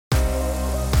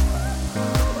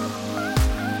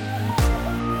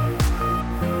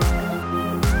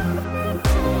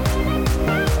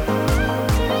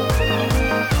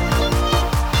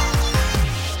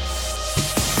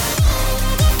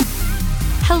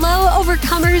Hello,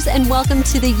 overcomers, and welcome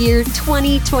to the year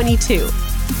 2022.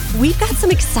 We've got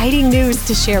some exciting news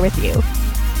to share with you.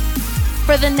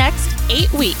 For the next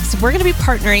 8 weeks, we're going to be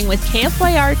partnering with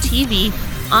KFYR TV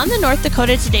on the North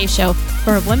Dakota Today Show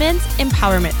for a Women's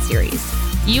Empowerment Series.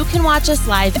 You can watch us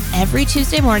live every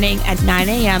Tuesday morning at 9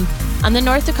 a.m. on the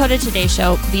North Dakota Today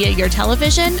Show via your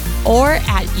television or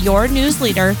at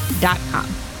yournewsleader.com.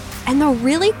 And the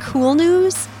really cool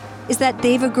news is that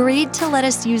they've agreed to let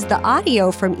us use the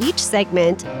audio from each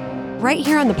segment right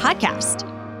here on the podcast.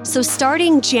 So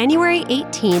starting January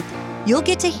 18th, you'll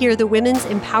get to hear the Women's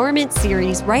Empowerment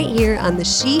Series right here on the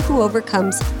She Who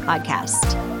Overcomes podcast.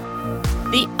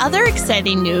 The other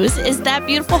exciting news is that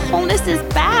Beautiful Wholeness is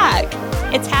back.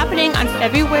 It's happening on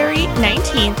February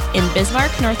 19th in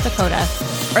Bismarck, North Dakota.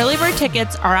 Early bird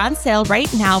tickets are on sale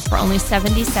right now for only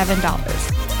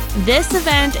 $77. This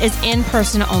event is in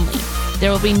person only.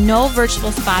 There will be no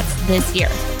virtual spots this year.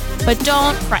 But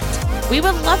don't fret. We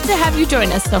would love to have you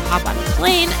join us, so hop on a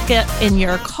plane, get in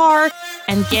your car,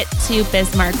 and get to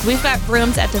Bismarck. We've got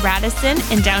rooms at the Radisson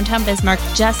in downtown Bismarck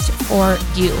just for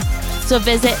you. So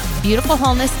visit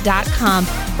beautifulwholeness.com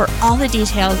for all the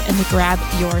details and to grab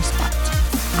your spot.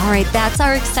 All right, that's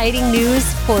our exciting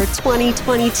news for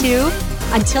 2022.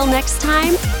 Until next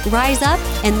time, rise up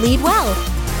and lead well.